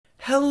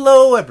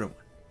Hello everyone,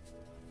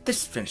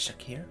 this is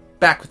Finishuk here,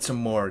 back with some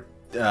more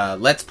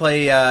Let's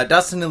Play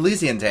Dust and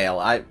Elysian Tale.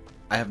 I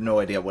have no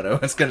idea what I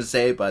was gonna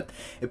say, but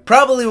it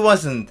probably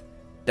wasn't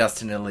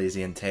Dust and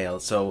Elysian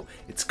Tale, so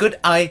it's good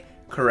I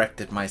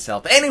corrected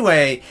myself.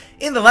 Anyway,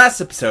 in the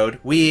last episode,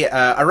 we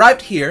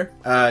arrived here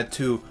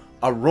to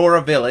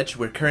Aurora Village.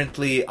 We're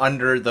currently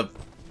under the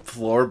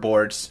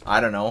floorboards, I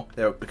don't know,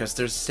 because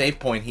there's a save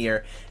point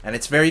here, and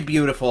it's very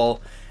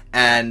beautiful,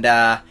 and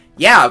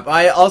yeah,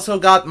 I also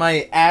got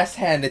my ass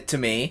handed to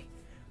me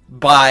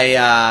by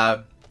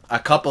a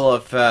couple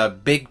of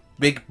big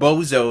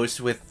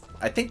bozos with,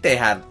 I think they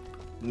had,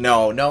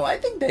 no, I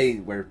think they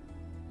were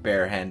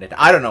barehanded.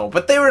 I don't know,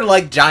 but they were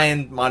like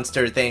giant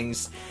monster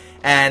things,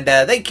 and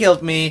they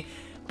killed me,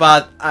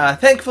 but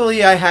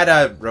thankfully I had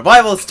a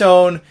revival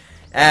stone,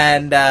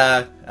 and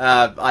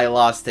I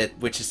lost it,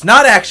 which is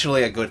not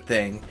actually a good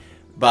thing.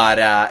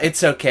 But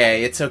it's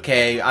okay, it's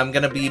okay. I'm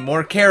gonna be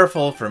more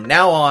careful from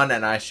now on,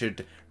 and I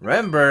should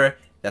remember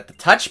that the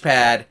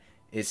touchpad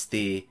is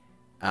the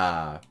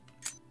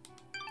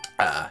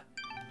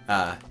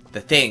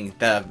thing,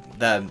 the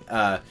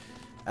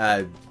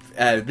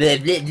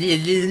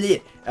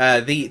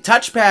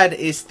touchpad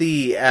is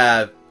the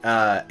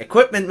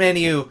equipment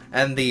menu,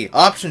 and the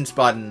options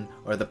button,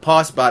 or the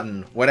pause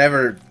button,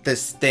 whatever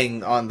this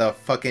thing on the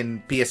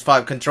fucking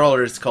PS5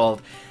 controller is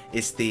called,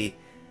 is the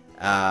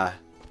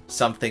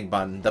something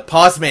button. The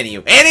pause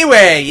menu.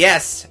 Anyway,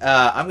 yes,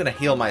 I'm gonna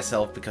heal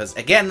myself because,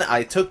 again,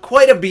 I took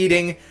quite a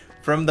beating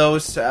from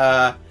those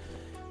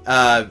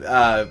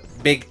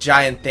big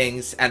giant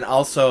things, and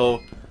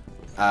also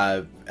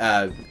I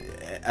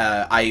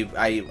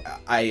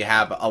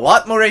have a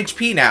lot more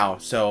HP now,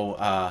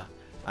 so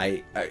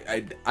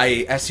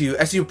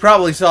as you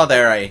probably saw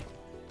there, I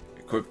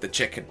equipped the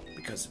chicken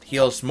because it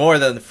heals more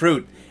than the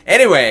fruit.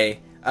 Anyway,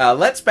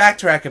 let's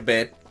backtrack a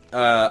bit.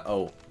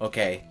 Oh,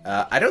 okay.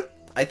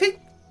 I think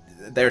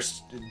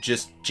there's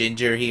just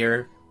Ginger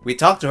here. We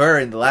talked to her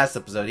in the last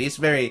episode. She's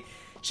very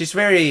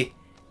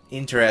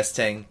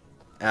interesting.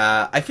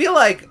 I feel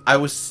like I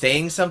was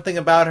saying something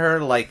about her,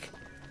 like,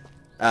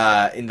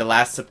 in the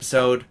last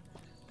episode,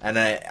 and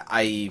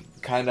I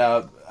kind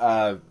of,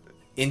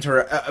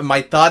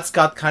 my thoughts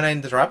got kind of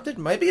interrupted.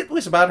 Maybe it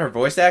was about her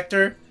voice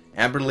actor,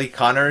 Amberly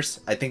Connors.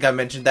 I think I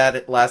mentioned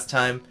that last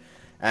time.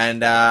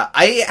 And,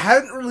 I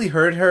haven't really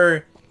heard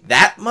her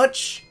that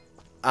much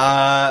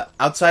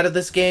outside of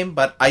this game,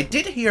 but I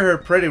did hear her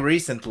pretty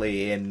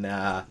recently in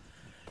Master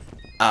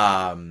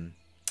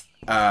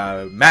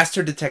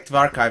Detective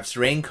Archives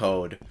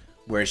Raincode,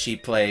 where she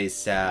plays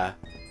stop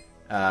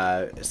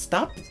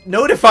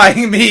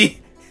notifying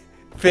me,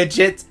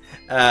 Fidget.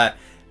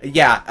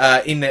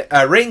 Yeah, in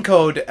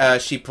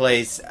Raincode, she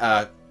plays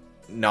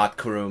not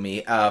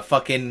Kurumi,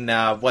 fucking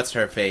what's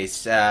her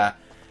face,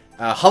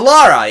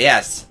 Halara,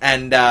 yes.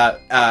 And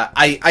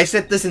I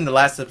said this in the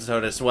last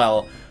episode as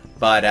well.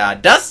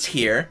 But Dust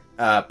here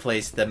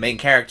plays the main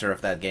character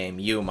of that game,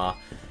 Yuma.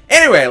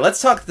 Anyway, let's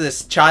talk to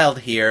this child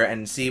here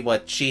and see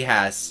what she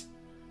has,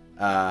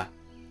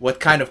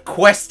 what kind of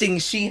questing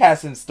she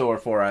has in store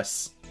for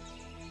us.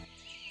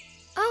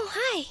 Oh,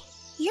 hi.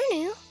 You're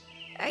new.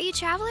 Are you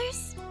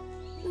travelers?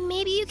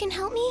 Maybe you can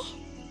help me?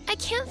 I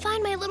can't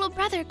find my little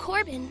brother,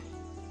 Corbin.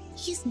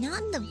 He's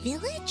not in the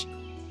village?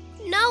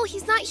 No,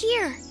 he's not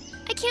here.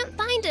 I can't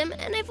find him,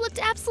 and I've looked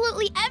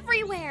absolutely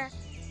everywhere.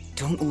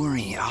 Don't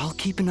worry, I'll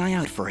keep an eye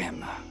out for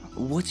him.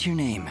 What's your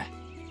name?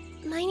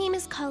 My name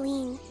is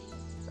Colleen.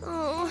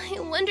 Oh, I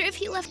wonder if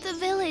he left the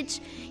village.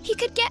 He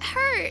could get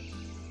hurt.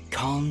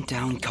 Calm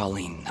down,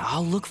 Colleen.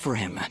 I'll look for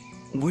him.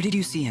 Where did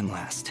you see him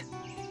last?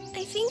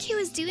 I think he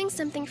was doing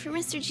something for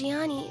Mr.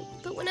 Gianni,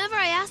 but whenever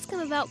I ask him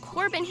about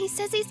Corbin, he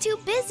says he's too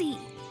busy.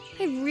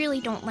 I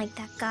really don't like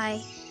that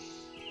guy.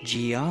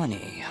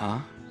 Gianni, huh?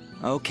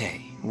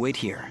 Okay, wait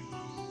here.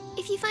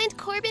 If you find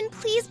Corbin,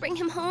 please bring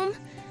him home.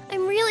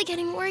 I'm really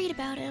getting worried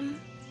about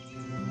him.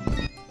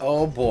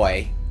 Oh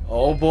boy.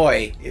 Oh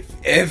boy.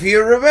 If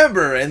you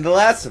remember in the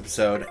last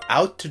episode,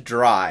 Out to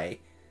Dry,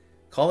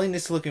 Colleen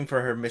is looking for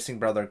her missing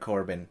brother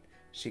Corbin.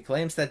 She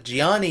claims that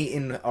Gianni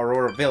in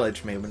Aurora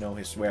Village may know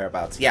his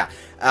whereabouts. Yeah.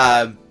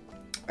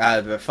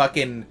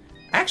 Fucking...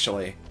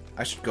 Actually,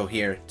 I should go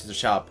here to the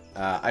shop.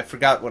 I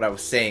forgot what I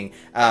was saying.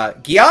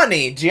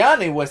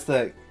 Gianni was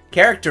the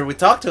character we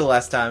talked to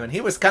last time, and he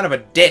was kind of a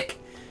dick.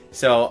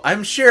 So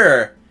I'm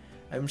sure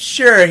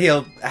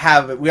we'll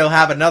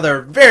have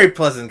another very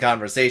pleasant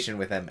conversation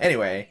with him.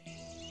 Anyway.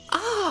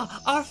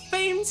 Ah, our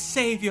famed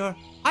savior.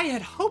 I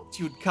had hoped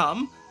you'd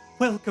come.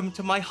 Welcome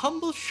to my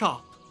humble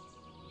shop.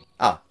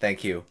 Oh,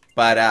 thank you.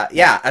 But,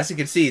 yeah, as you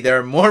can see, there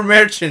are more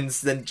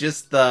merchants than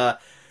just the,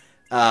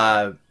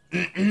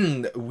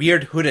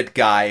 weird hooded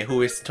guy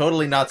who is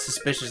totally not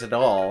suspicious at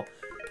all.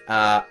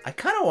 I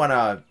kind of want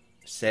to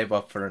save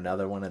up for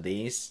another one of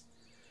these.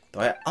 Though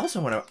I also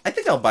want to... I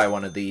think I'll buy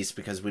one of these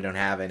because we don't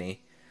have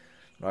any.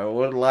 I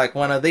would like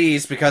one of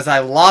these because I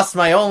lost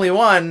my only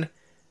one.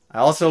 I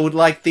also would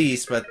like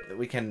these, but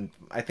we can...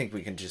 I think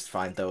we can just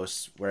find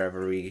those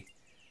wherever we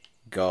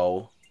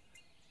go.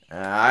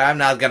 I'm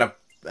not gonna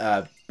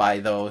buy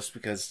those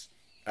because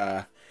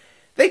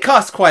they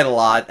cost quite a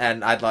lot,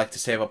 and I'd like to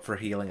save up for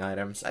healing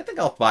items. I think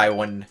I'll buy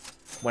one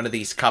of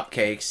these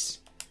cupcakes.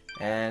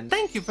 And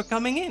Thank you for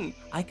coming in.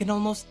 I can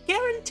almost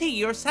guarantee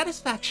your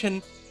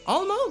satisfaction.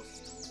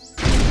 Almost.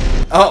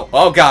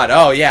 oh god,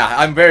 oh yeah,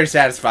 I'm very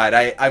satisfied.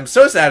 I'm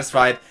so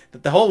satisfied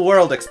that the whole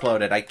world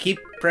exploded. I keep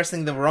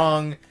pressing the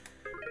wrong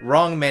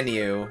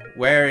menu.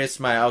 Where is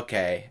my...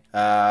 Okay.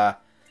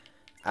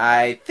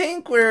 I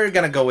think we're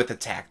gonna go with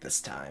attack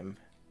this time.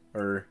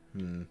 Or,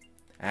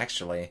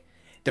 actually,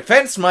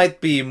 defense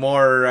might be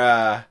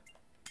more,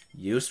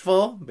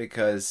 useful,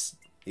 because,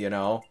 you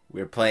know,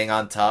 we're playing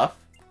on tough.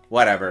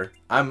 Whatever.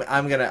 I'm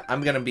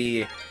gonna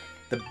be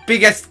the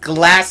biggest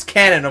glass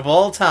cannon of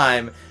all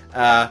time.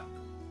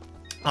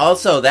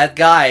 Also, that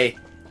guy,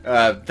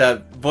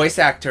 the voice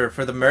actor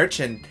for the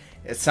merchant,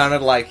 it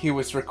sounded like he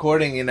was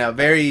recording in a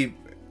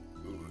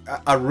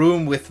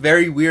room with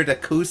very weird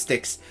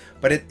acoustics,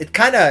 but it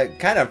kind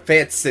of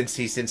fits since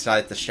he's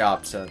inside the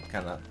shop, so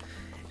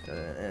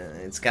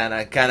it's kind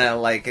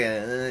of like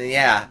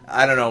yeah,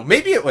 I don't know,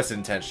 maybe it was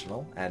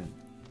intentional, and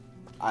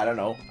I don't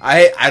know.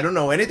 I don't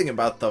know anything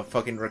about the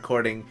fucking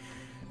recording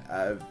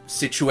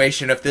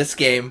situation of this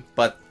game,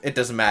 but it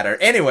doesn't matter.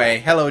 Anyway,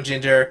 hello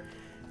Ginger.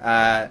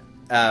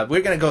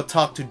 We're gonna go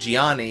talk to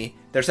Gianni.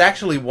 There's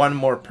actually one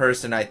more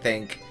person I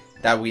think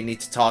that we need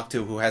to talk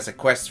to who has a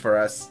quest for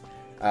us.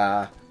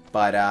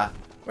 But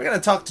we're gonna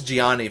talk to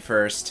Gianni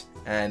first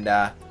and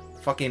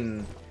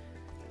fucking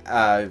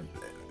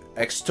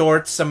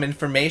extort some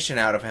information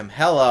out of him.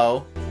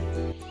 Hello.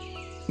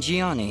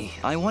 Gianni,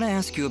 I want to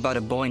ask you about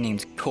a boy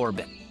named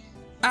Corbin.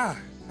 Ah,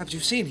 have you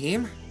seen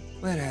him?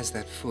 Where has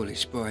that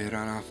foolish boy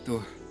run off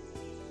to?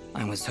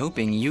 I was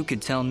hoping you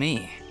could tell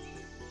me.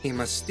 He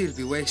must still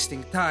be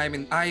wasting time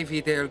in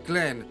Ivydale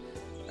Glen.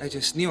 I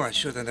just knew I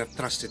shouldn't have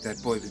trusted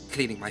that boy with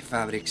cleaning my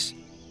fabrics.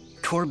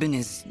 Corbin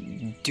is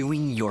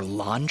doing your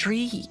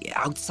laundry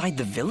outside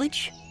the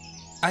village?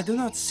 I do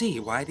not see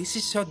why this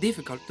is so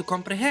difficult to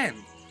comprehend.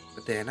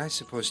 But then I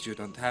suppose you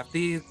don't have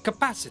the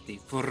capacity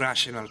for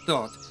rational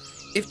thought.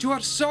 If you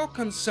are so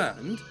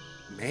concerned,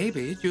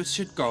 maybe you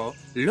should go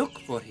look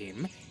for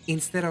him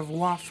instead of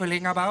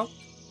waffling about.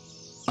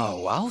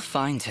 Oh, I'll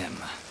find him.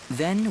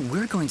 Then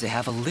we're going to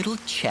have a little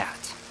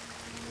chat.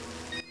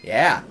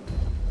 Yeah,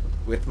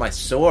 with my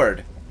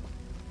sword.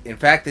 In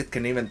fact, it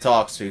can even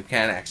talk, so you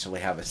can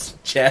actually have a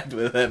chat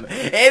with him.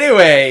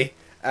 Anyway,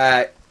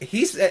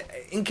 he's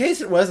in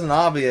case it wasn't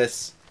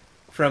obvious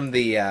from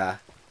the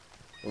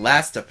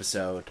last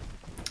episode,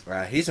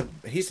 he's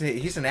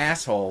an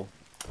asshole,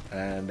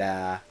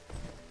 and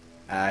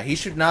he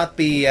should not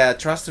be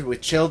trusted with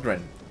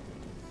children.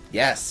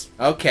 Yes.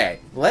 Okay.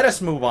 Let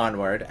us move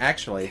onward.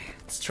 Actually,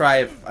 let's try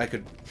if I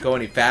could go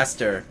any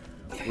faster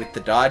with the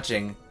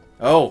dodging.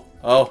 Oh,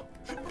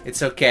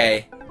 it's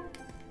okay.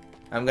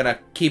 I'm gonna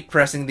keep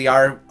pressing the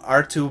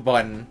R2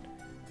 button.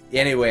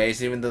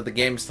 Anyways, even though the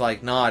game's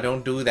like, nah,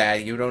 don't do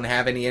that. You don't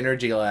have any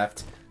energy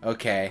left.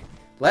 Okay.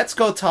 Let's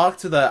go talk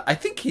to the... I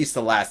think he's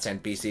the last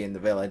NPC in the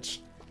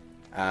village.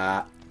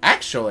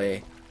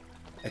 Actually,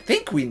 I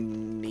think we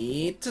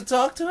need to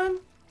talk to him.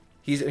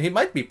 He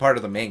might be part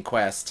of the main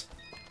quest.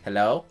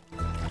 Hello?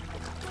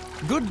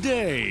 Good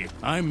day.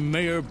 I'm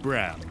Mayor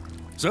Bram.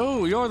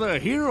 So, you're the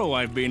hero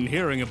I've been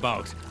hearing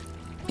about.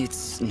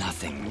 It's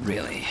nothing,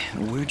 really.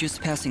 We're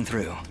just passing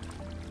through.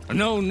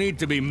 No need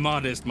to be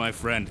modest, my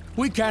friend.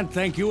 We can't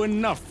thank you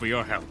enough for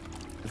your help.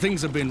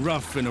 Things have been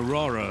rough in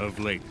Aurora of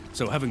late,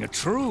 so having a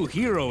true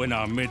hero in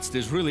our midst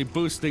is really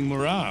boosting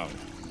morale.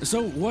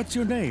 So, what's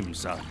your name,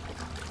 son?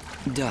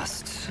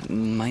 Dust.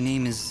 My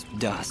name is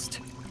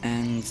Dust.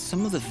 And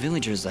some of the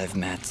villagers I've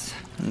met,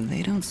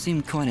 they don't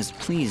seem quite as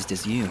pleased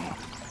as you.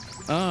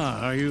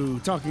 Ah, are you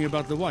talking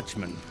about the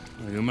Watchmen?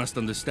 You must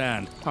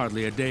understand,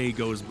 hardly a day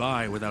goes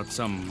by without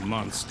some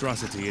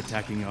monstrosity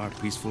attacking our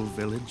peaceful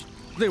village.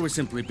 They were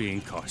simply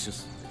being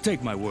cautious.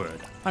 Take my word,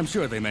 I'm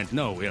sure they meant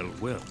no ill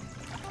will.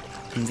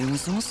 And there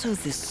was also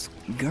this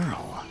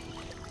girl.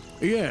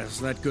 Yes,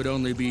 that could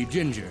only be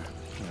Ginger.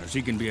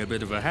 She can be a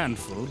bit of a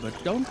handful, but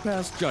don't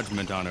pass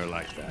judgment on her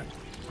like that.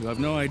 You have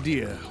no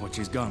idea what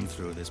she's gone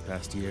through this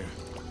past year.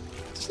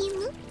 She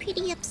looked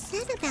pretty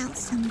upset about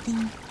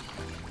something.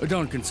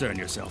 Don't concern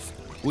yourself.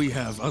 We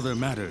have other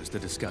matters to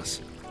discuss.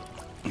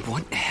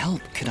 What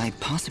help could I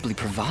possibly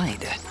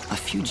provide? A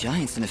few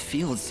giants in a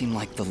field seem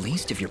like the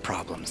least of your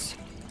problems.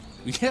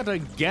 Yet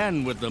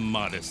again with the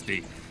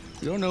modesty.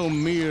 You're no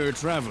mere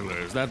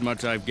travelers, that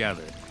much I've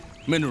gathered.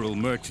 Mineral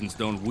merchants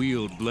don't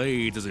wield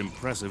blades as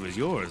impressive as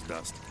yours,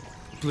 Dust.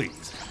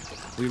 Please,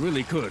 we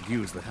really could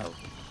use the help.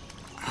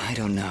 I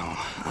don't know.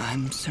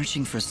 I'm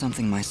searching for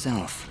something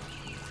myself.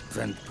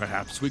 Then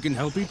perhaps we can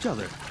help each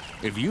other.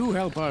 If you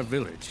help our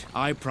village,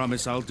 I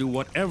promise I'll do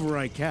whatever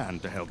I can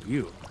to help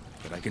you.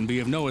 But I can be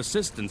of no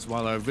assistance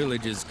while our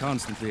village is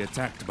constantly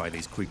attacked by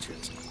these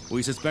creatures.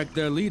 We suspect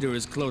their leader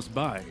is close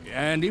by,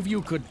 and if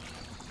you could...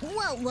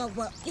 Whoa.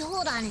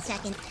 Hold on a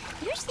second.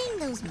 You're saying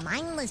those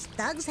mindless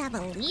thugs have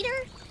a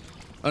leader?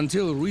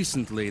 Until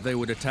recently, they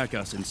would attack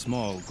us in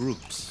small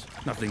groups.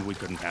 Nothing we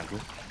couldn't handle.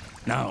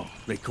 Now,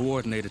 they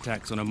coordinate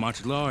attacks on a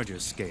much larger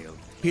scale,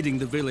 hitting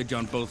the village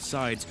on both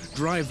sides,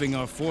 driving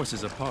our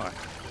forces apart.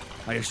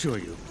 I assure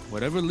you,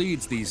 whatever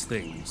leads these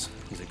things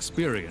is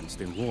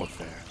experienced in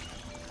warfare.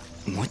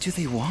 What do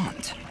they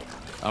want?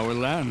 Our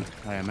land,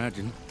 I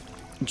imagine.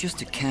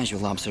 Just a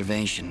casual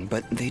observation,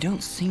 but they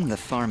don't seem the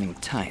farming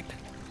type.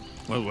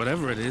 Well,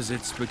 whatever it is,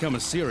 it's become a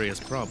serious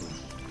problem.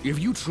 If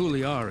you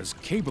truly are as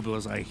capable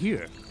as I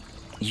hear...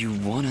 You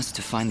want us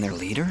to find their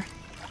leader?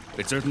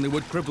 It certainly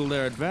would cripple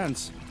their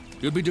advance.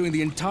 You'll be doing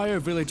the entire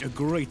village a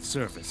great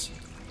service.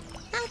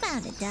 How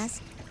about it,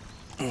 Dust?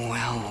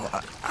 Well,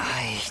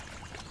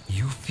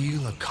 You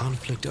feel a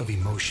conflict of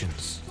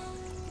emotions.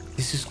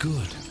 This is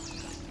good.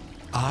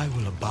 I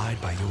will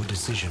abide by your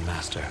decision,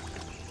 Master.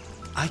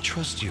 I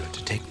trust you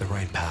to take the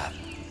right path.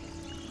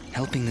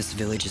 Helping this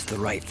village is the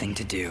right thing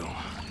to do.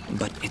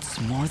 But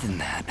it's more than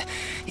that.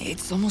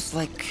 It's almost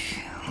like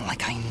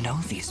I know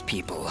these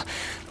people.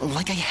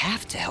 Like I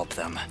have to help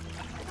them.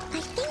 I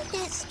think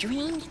that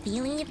strange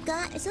feeling you've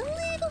got is a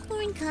little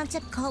foreign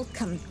concept called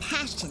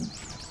compassion.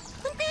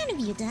 I'm proud of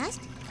you,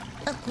 Dust.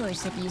 Of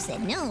course, if you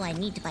said no, I'd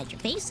need to bite your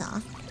face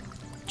off.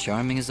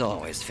 Charming as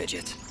always,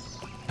 Fidget.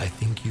 I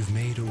think you've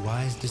made a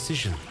wise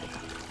decision.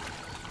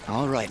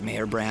 All right,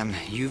 Mayor Bram,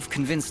 you've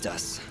convinced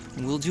us.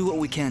 We'll do what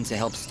we can to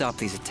help stop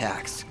these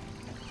attacks.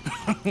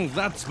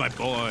 That's my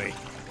boy.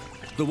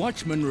 The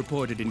Watchman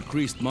reported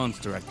increased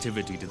monster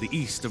activity to the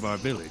east of our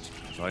village,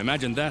 so I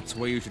imagine that's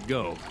where you should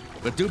go.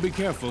 But do be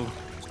careful.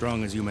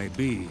 Strong as you may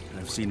be,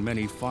 I've seen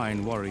many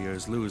fine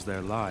warriors lose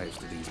their lives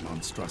to these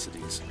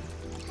monstrosities.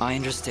 I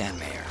understand,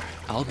 Mayor.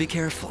 I'll be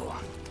careful,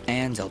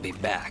 and I'll be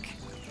back.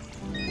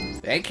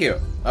 Thank you.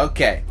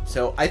 Okay,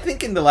 so I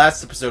think in the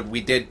last episode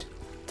we did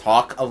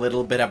talk a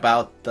little bit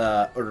about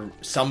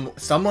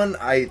someone.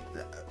 I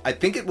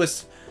think it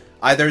was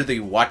either the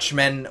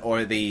Watchmen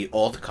or the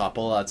old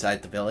couple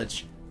outside the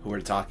village who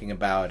were talking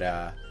about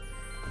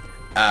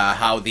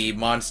how the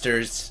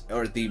monsters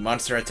or the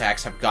monster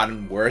attacks have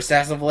gotten worse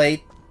as of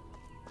late.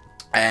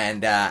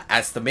 And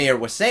as the mayor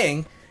was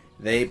saying,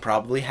 they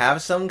probably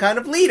have some kind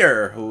of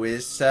leader who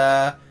is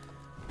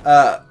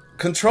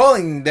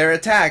controlling their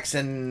attacks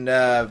and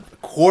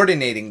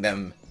coordinating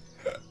them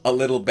a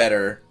little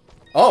better.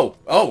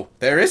 Oh,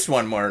 there is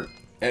one more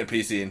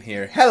NPC in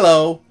here.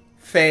 Hello,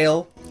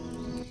 Fail.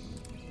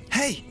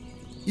 Hey,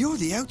 you're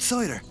the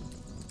outsider.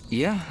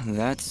 Yeah,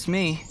 that's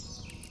me.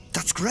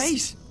 That's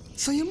great.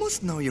 So you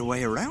must know your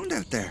way around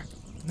out there.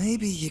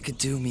 Maybe you could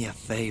do me a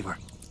favor.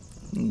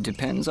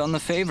 Depends on the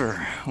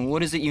favor.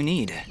 What is it you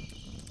need?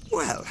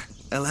 Well,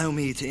 allow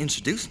me to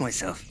introduce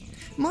myself.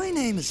 My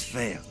name is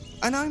Fail,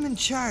 and I'm in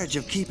charge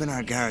of keeping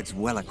our guards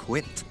well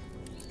equipped.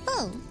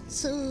 Oh,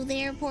 so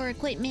their poor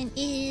equipment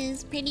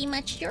is pretty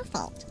much your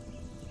fault.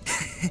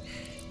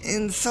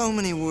 In so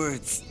many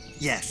words,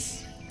 yes.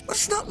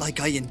 It's not like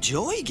I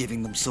enjoy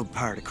giving them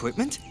subpar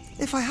equipment.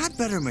 If I had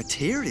better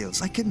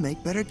materials, I could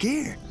make better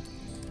gear.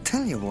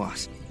 Tell you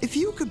what, if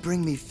you could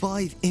bring me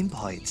 5 imp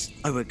hides,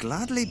 I would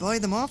gladly buy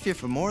them off you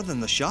for more than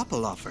the shop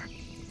will offer.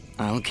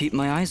 I'll keep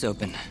my eyes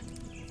open.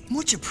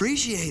 Much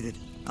appreciated.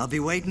 I'll be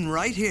waiting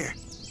right here.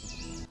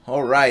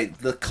 Alright,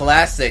 the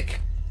classic,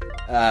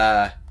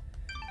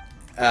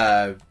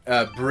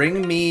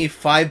 bring me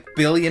 5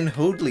 billion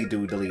hoodly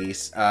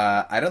doodlies.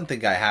 I don't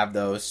think I have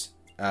those.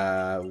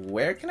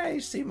 Where can I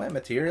see my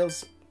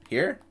materials?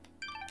 Here?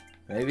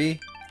 Maybe?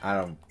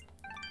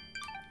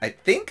 I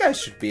think I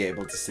should be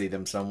able to see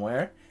them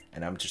somewhere,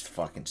 and I'm just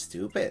fucking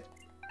stupid.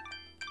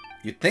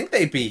 You'd think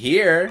they'd be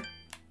here,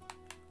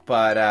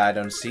 but I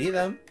don't see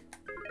them.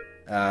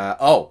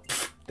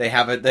 They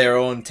have their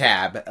own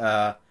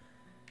tab.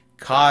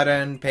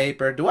 Cotton,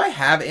 paper. Do I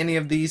have any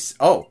of these?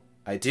 Oh,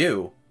 I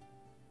do.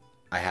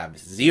 I have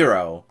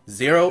 0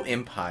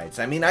 imp hides.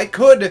 I mean, I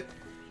could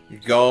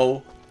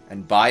go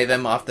and buy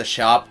them off the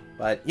shop,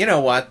 but you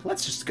know what?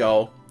 Let's just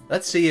go.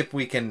 Let's see if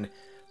we can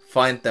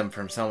find them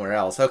from somewhere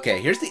else.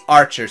 Okay, here's the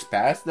Archer's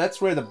Pass.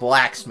 That's where the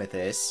blacksmith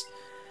is.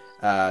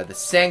 The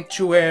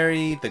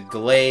Sanctuary, the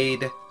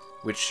Glade,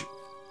 which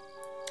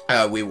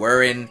we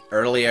were in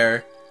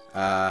earlier.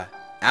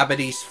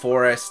 Abadi's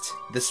Forest.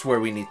 This is where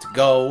we need to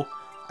go.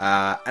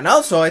 And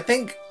also, I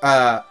think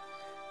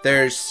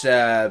there's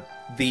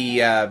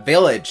the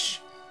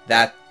village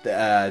that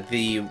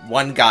the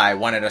one guy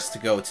wanted us to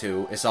go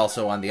to is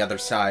also on the other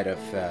side of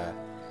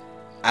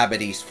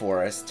Abadi's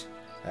Forest.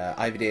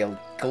 Ivydale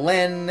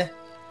Glen.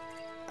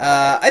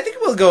 I think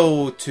we'll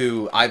go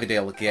to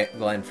Ivydale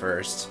Glen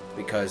first,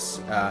 because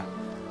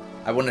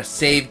I want to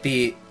save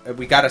the...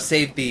 we gotta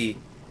save the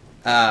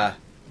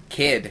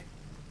kid.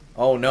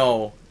 Oh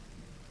no.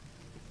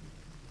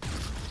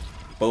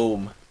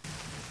 Boom.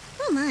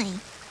 Oh my,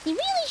 you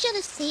really should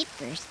have saved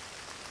first.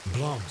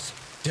 Blombs,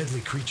 deadly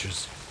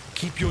creatures.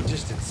 Keep your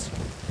distance.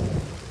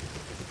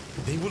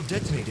 They will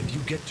detonate if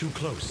you get too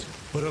close,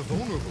 but are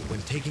vulnerable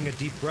when taking a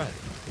deep breath.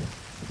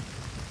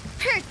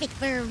 Perfect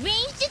for a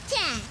ranged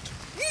attack.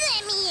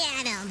 Let me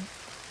at him.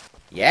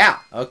 Yeah,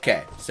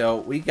 okay. So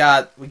we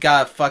got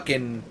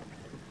fucking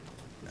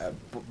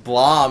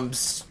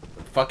blombs,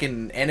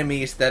 fucking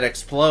enemies that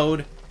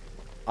explode.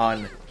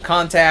 on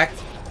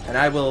contact, and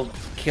I will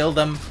kill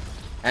them,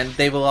 and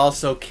they will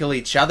also kill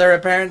each other,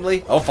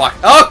 apparently. Oh, fuck.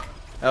 Oh!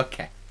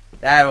 Okay.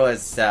 That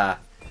was,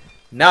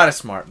 not a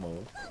smart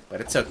move,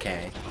 but it's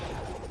okay.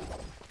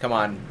 Come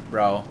on,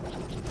 bro.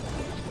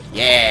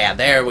 Yeah,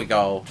 there we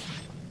go.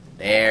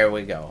 There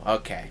we go.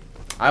 Okay.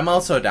 I'm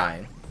also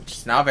dying, which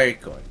is not very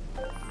good.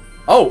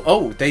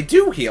 Oh, they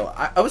do heal.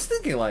 I was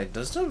thinking, like,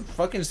 does the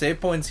fucking save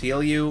points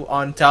heal you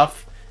on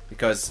tough?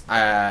 Because,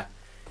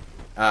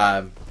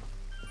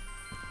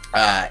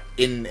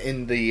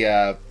 in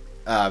the,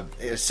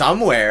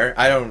 somewhere,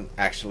 I don't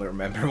actually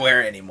remember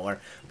where anymore,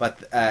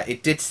 but,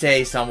 it did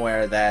say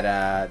somewhere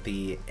that,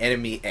 the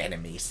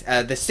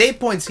the save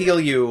points heal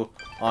you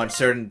on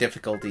certain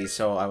difficulties,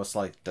 so I was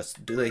like,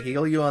 do they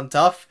heal you on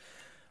tough?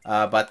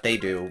 But they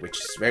do, which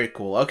is very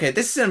cool. Okay,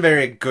 this is a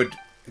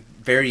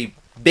very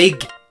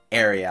big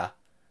area,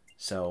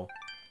 so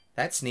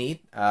that's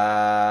neat.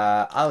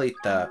 I'll eat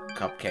the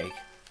cupcake.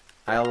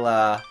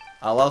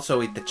 I'll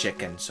also eat the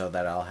chicken so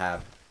that I'll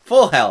have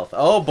full health.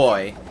 Oh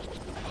boy.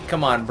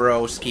 Come on,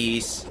 bro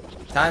skis.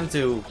 Time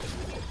to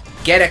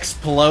get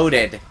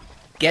exploded.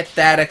 Get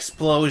that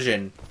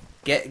explosion.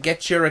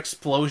 Get your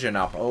explosion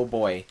up. Oh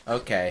boy.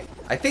 Okay.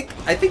 I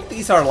think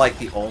these are like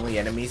the only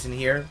enemies in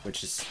here,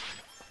 which is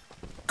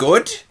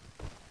good?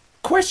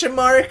 Question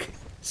mark?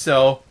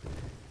 So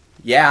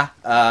yeah.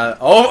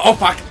 Oh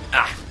fuck.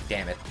 Ah,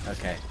 damn it.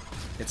 Okay.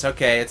 It's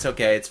okay. It's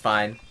okay. It's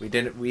fine. We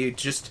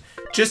just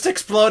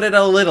exploded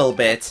a little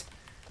bit.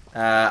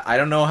 I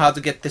don't know how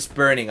to get this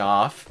burning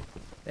off.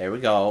 There we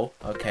go.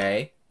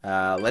 Okay.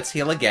 Let's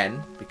heal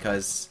again,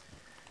 because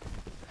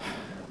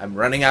I'm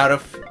running out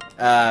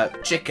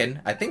of chicken.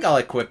 I think I'll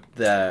equip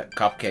the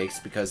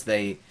cupcakes, because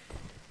I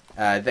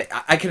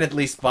can at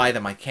least buy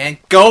them. I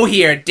can't go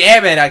here.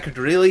 Damn it. I could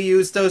really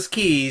use those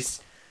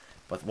keys.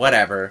 But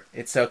whatever.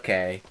 It's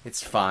okay.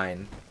 It's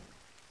fine.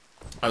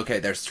 Okay,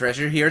 there's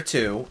treasure here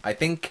too. I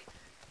think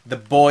the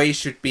boy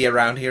should be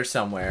around here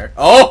somewhere.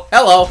 Oh,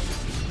 hello.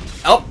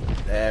 Oh,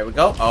 there we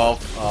go.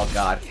 Oh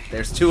god.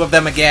 There's two of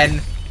them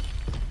again.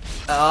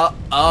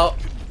 Oh,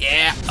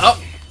 yeah.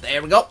 Oh,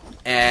 there we go.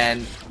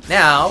 And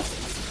now,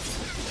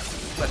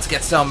 let's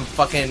get some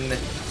fucking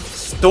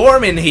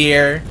storm in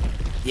here.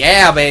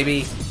 Yeah,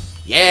 baby.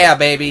 Yeah,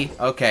 baby.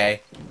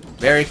 Okay.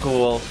 Very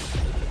cool.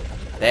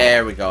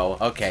 There we go.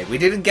 Okay, we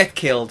didn't get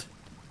killed,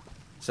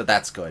 so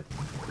that's good.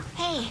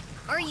 Hey,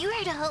 are you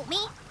here to help me?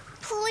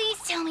 Please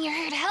tell me you're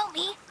here to help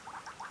me.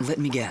 Let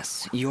me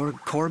guess, you're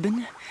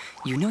Corbin?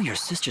 You know your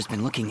sister's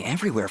been looking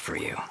everywhere for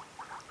you.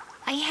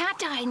 I had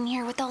to hide in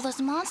here with all those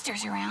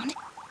monsters around.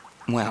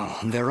 Well,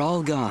 they're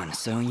all gone,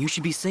 so you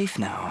should be safe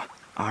now.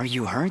 Are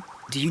you hurt?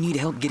 Do you need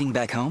help getting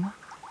back home?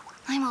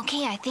 I'm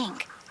okay, I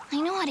think.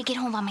 I know how to get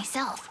home by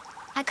myself.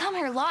 I come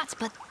here lots,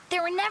 but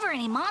there were never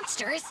any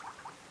monsters.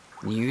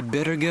 You'd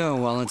better go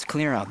while it's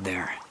clear out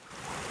there.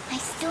 I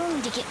still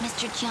need to get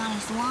Mr.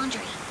 Gianni's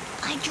laundry.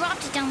 I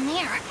dropped it down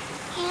there,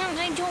 and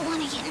I don't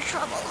want to get in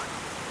trouble.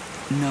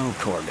 No,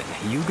 Corbin,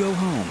 you go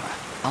home.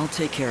 I'll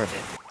take care of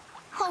it.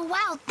 Oh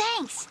wow,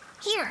 thanks!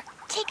 Here,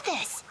 take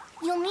this.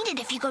 You'll need it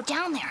if you go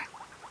down there.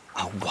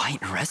 A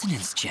white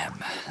resonance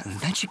gem.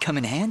 That should come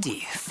in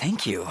handy.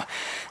 Thank you.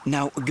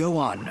 Now, go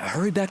on.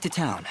 Hurry back to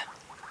town.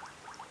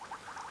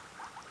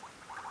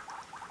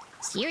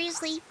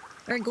 Seriously?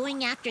 We're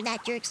going after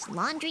that jerk's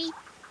laundry?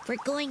 We're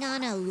going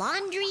on a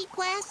laundry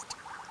quest?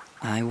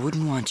 I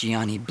wouldn't want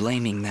Gianni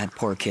blaming that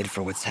poor kid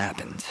for what's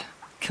happened.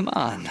 Come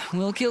on,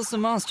 we'll kill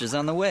some monsters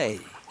on the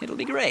way. It'll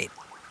be great.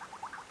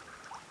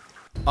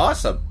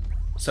 Awesome.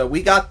 So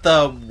we got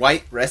the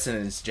white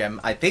resonance gem.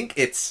 I think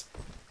it's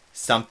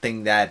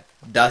something that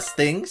does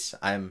things.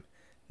 I'm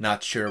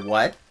not sure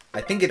what.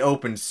 I think it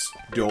opens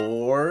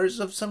doors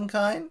of some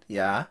kind.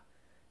 Yeah.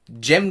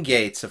 Gem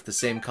gates of the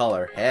same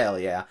color. Hell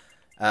yeah.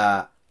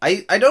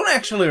 I don't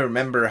actually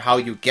remember how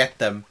you get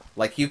them.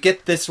 Like, you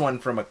get this one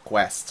from a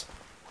quest.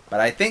 But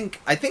I think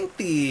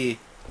the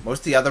most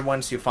of the other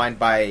ones you find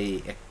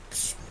by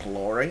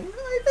exploring,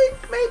 I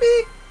think,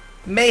 maybe?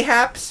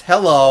 Mayhaps.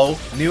 Hello.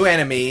 New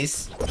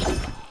enemies.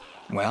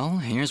 Well,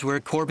 here's where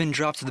Corbin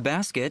dropped the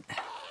basket.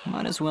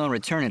 Might as well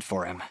return it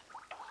for him.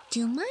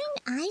 Do mine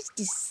eyes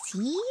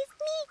deceive me?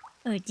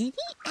 Or did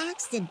he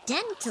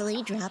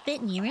accidentally drop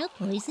it near a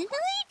poison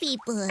ivy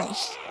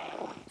bush?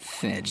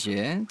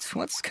 Fidget,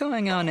 what's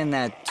going on in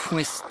that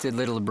twisted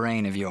little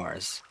brain of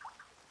yours?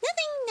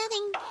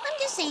 Nothing. I'm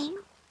just saying.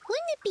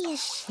 Wouldn't it be a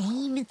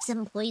shame if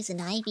some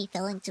poison ivy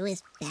fell into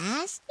his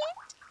basket?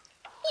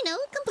 You know,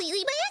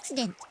 completely by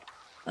accident.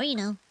 Or, you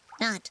know,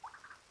 not.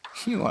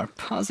 You are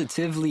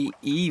positively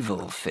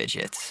evil,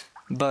 Fidget.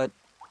 But...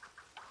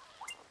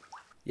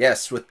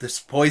 yes, with this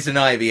poison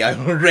ivy, I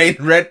will rain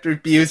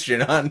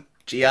retribution on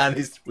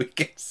Gianni's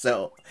wicked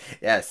soul.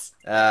 Yes,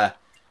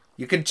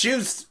 you can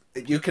choose.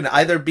 You can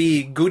either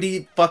be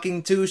goody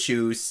fucking two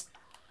shoes,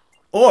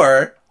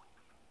 or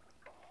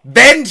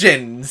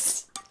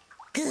vengeance.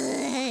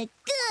 Good.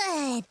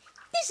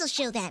 This'll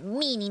show that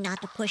meanie not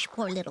to push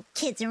poor little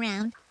kids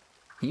around.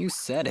 You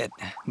said it.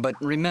 But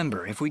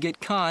remember, if we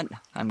get caught,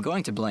 I'm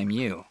going to blame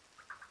you.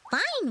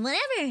 Fine,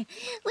 whatever.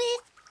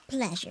 With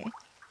pleasure.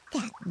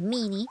 That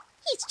meanie.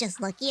 He's just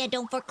lucky I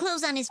don't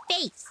foreclose on his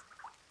face.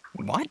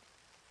 What?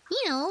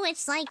 You know,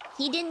 it's like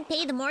he didn't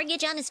pay the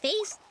mortgage on his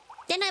face.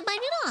 Then I bite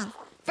it off.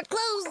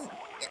 Foreclose.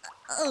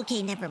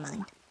 Okay, never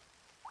mind.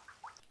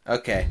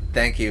 Okay,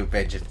 thank you,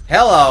 Pigeon.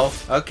 Hello!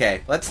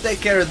 Okay, let's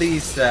take care of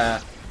these,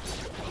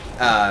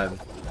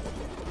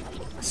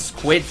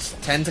 squid,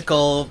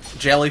 tentacle,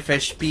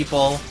 jellyfish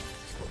people.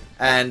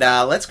 And,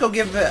 let's go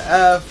give,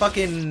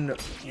 fucking,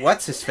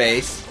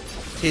 what's-his-face,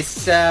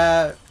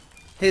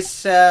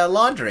 his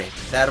laundry.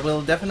 That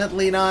will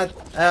definitely not,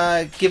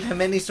 give him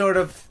any sort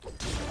of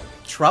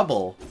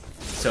trouble,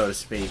 so to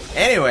speak.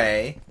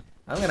 Anyway,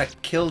 I'm gonna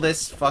kill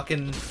this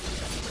fucking,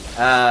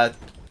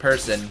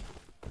 person.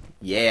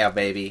 Yeah,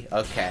 baby.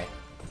 Okay.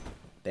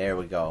 There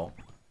we go.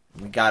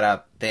 We got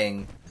a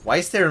thing. Why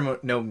is there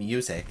no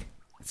music?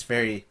 It's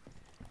very,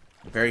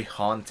 very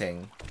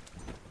haunting.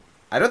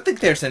 I don't think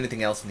there's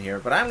anything else in here,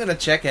 but I'm gonna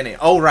check any...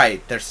 Oh,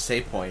 right. There's a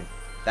save point.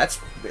 That's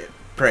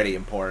pretty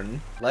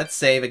important. Let's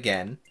save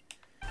again.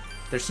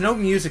 There's no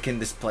music in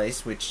this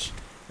place, which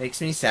makes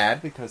me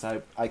sad, because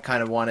I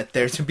kind of wanted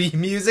there to be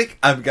music.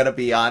 I'm gonna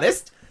be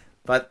honest.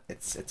 But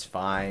it's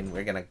fine.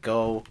 We're gonna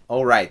go...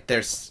 Oh, right.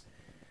 There's...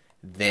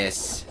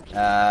 this.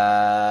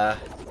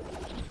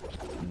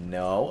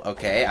 No.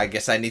 Okay, I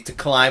guess I need to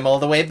climb all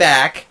the way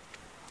back.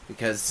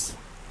 Because...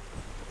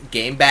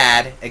 game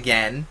bad.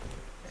 Again.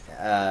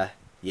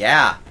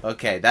 Yeah.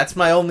 Okay, that's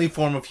my only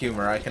form of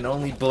humor. I can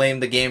only blame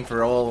the game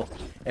for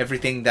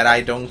everything that I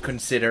don't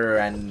consider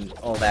and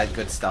all that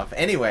good stuff.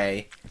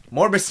 Anyway,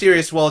 more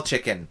mysterious wall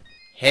chicken.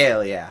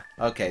 Hell yeah.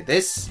 Okay,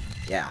 this...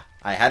 yeah.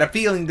 I had a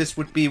feeling this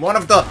would be one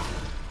of the...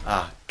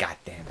 ah, god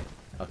damn it.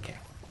 Okay,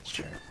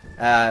 sure.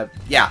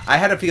 Yeah, I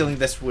had a feeling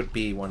this would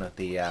be one of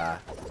the,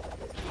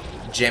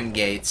 gem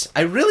gates.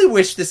 I really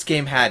wish this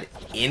game had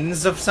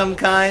inns of some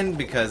kind,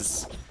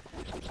 because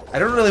I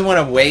don't really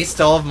want to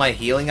waste all of my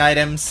healing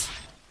items,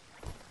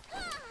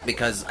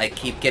 because I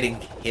keep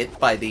getting hit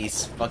by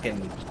these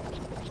fucking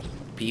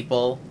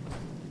people.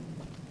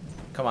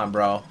 Come on,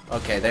 bro.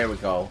 Okay, there we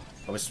go.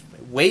 I was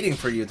waiting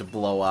for you to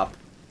blow up.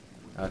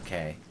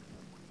 Okay.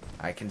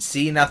 I can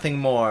see nothing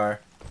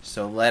more,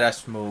 so let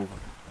us move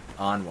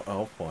on.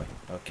 Oh boy.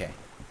 Okay.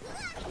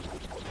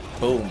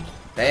 Boom.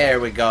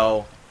 There we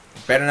go.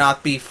 Better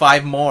not be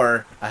 5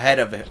 more ahead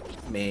of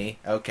me.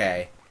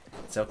 Okay.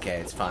 It's okay.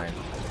 It's fine.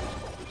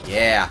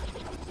 Yeah.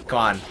 Come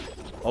on.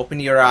 Open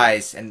your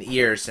eyes and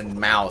ears and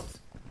mouth.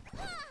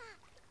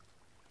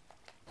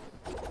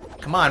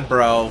 Come on,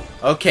 bro.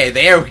 Okay,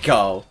 there we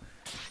go.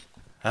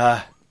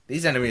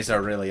 These enemies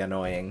are really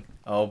annoying.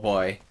 Oh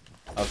boy.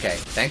 Okay,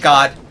 thank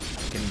God.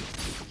 We can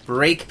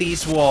break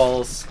these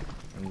walls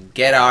and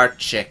get our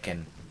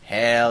chicken.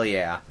 Hell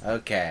yeah.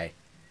 Okay.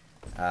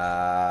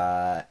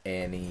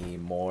 Any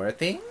more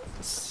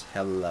things?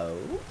 Hello?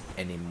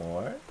 Any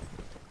more?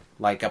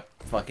 Like a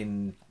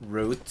fucking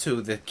route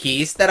to the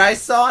keys that I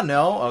saw?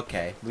 No?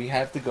 Okay. We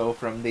have to go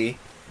from the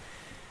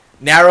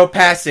narrow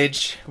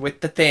passage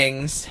with the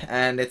things,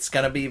 and it's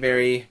gonna be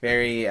very,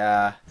 very,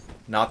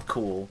 not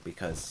cool,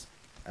 because,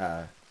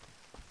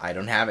 I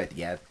don't have it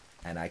yet,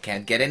 and I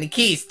can't get any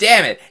keys,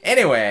 damn it!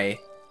 Anyway,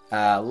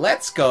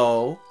 let's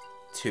go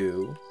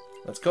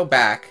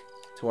back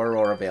to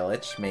Aurora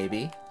Village,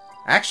 maybe.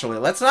 Actually,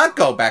 let's not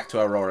go back to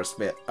Aurora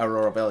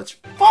Village.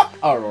 Fuck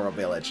Aurora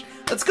Village!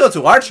 Let's go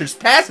to Archer's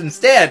Pass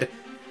instead!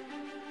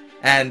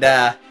 And,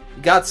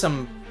 we got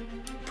some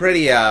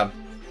pretty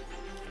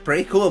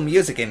cool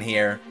music in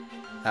here.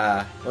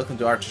 Welcome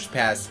to Archer's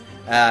Pass.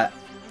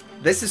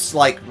 This is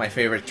like my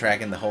favorite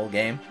track in the whole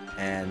game,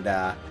 and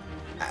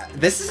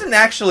this isn't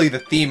actually the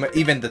theme,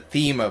 even the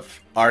theme of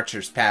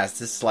Archer's Pass.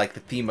 This is like the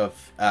theme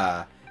of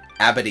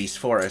Abady's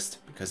Forest,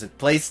 because it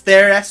plays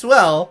there as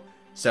well.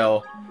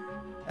 So,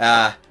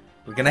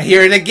 we're gonna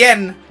hear it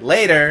again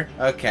later.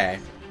 Okay.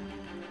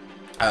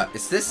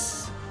 Is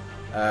this...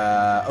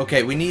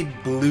 okay, we need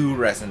blue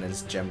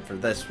resonance gem for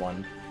this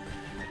one,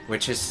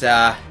 which is,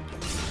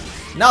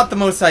 not the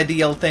most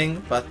ideal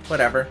thing, but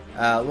whatever.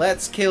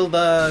 Let's kill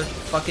the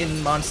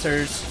fucking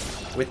monsters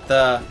with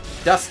the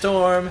dust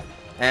storm,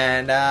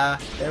 and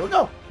there we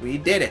go. We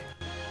did it.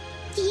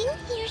 Do you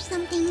hear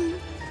something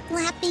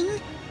flapping?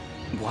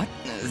 What?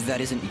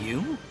 That isn't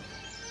you?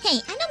 Hey,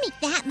 I don't make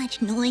that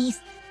much noise.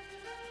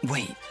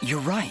 Wait, you're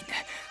right.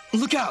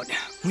 Look out!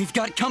 We've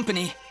got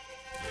company.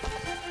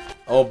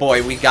 Oh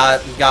boy, we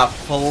got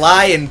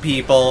flying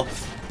people.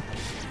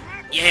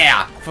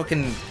 Yeah,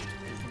 fucking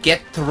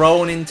get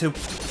thrown into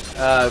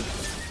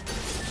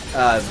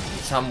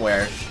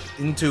somewhere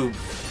into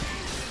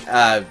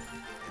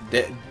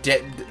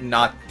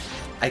not.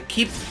 I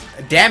keep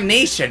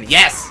damnation.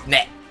 Yes,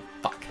 nah,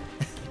 fuck.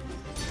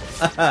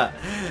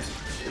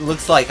 It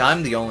looks like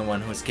I'm the only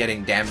one who's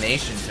getting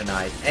damnation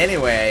tonight.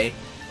 Anyway,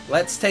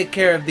 let's take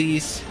care of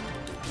these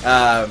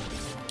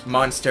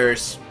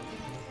monsters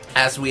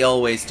as we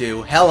always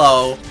do.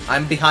 Hello,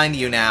 I'm behind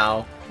you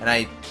now, and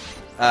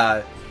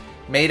I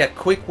made a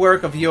quick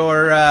work of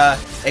your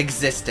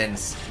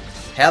existence.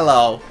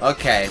 Hello.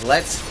 Okay,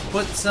 let's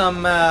put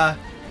some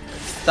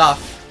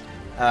stuff.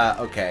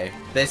 Okay.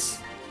 This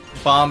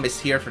bomb is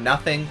here for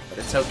nothing, but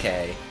it's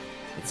okay.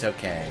 It's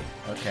okay.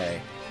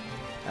 Okay.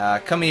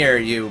 Come here,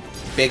 you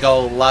big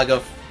old lug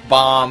of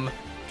bomb.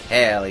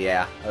 Hell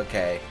yeah.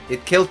 Okay.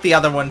 It killed the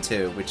other one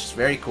too, which is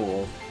very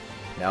cool.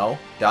 No?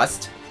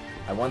 Dust?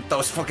 I want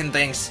those fucking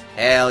things.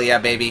 Hell yeah,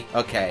 baby.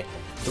 Okay.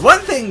 The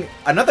one thing,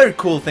 another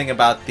cool thing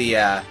about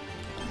the,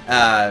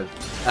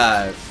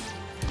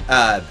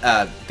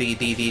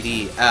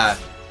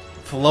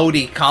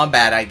 floaty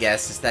combat, I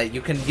guess, is that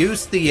you can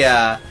use the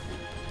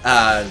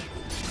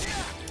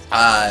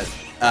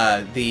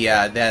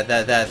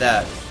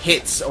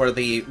hits or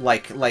the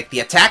like the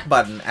attack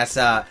button as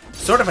a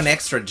sort of an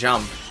extra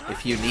jump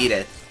if you need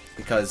it,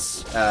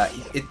 because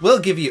it will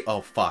give you.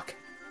 Oh fuck!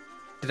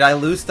 Did I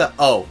lose the?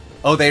 Oh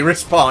they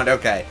respawned.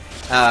 Okay,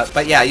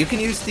 but yeah, you can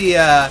use the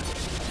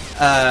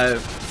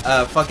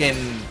fucking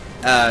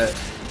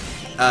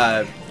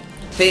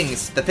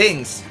things. The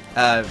things.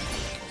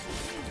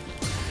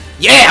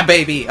 Yeah,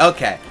 baby!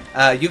 Okay.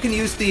 You can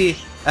use the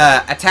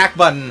attack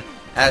button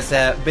as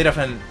a bit of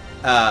an...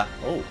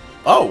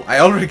 Oh, I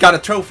already got a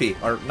trophy.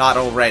 Or not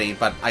already,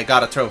 but I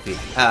got a trophy.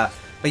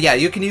 But yeah,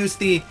 you can use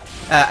the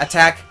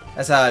attack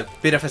as a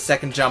bit of a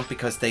second jump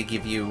because they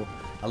give you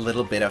a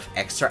little bit of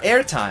extra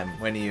airtime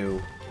when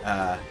you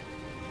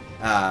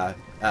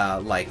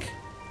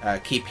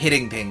keep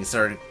hitting things,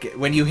 or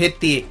when you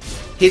hit the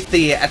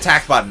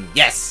attack button.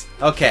 Yes!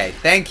 Okay,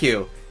 thank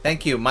you.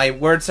 Thank you. My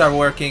words are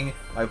working.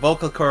 My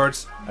vocal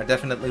cords are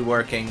definitely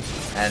working,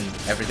 and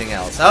everything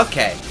else.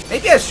 Okay,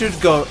 maybe I should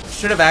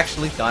have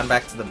actually gone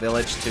back to the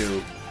village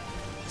to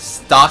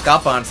stock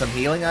up on some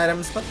healing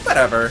items, but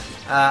whatever.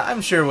 I'm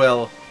sure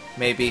we'll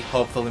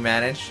hopefully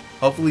manage.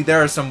 Hopefully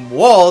there are some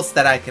walls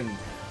that I can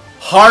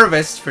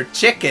harvest for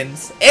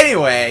chickens.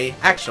 Anyway,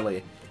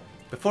 actually,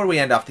 before we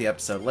end off the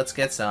episode, let's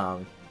get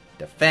some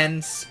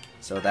defense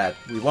so that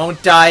we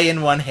won't die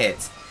in one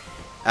hit.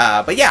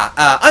 But yeah,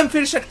 I'm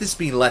Finishak. This has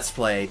been Let's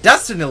Play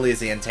Dustin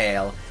Elysian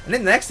Tale, and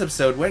in the next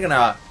episode, we're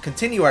gonna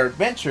continue our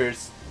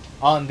adventures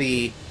on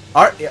the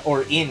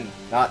in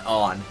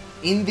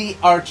the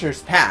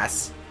Archer's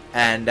Pass,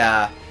 and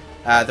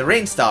the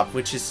rain stopped,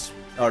 which is,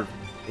 or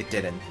it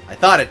didn't. I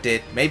thought it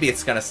did. Maybe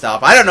it's gonna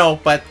stop. I don't know,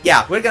 but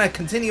yeah, we're gonna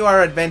continue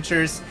our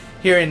adventures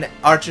here in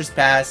Archer's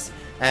Pass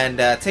and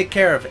take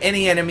care of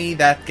any enemy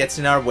that gets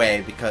in our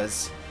way,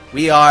 because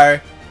we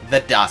are the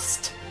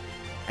Dust.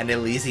 An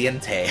Elysian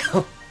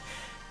Tale.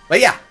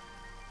 But yeah,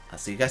 I'll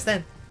see you guys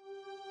then.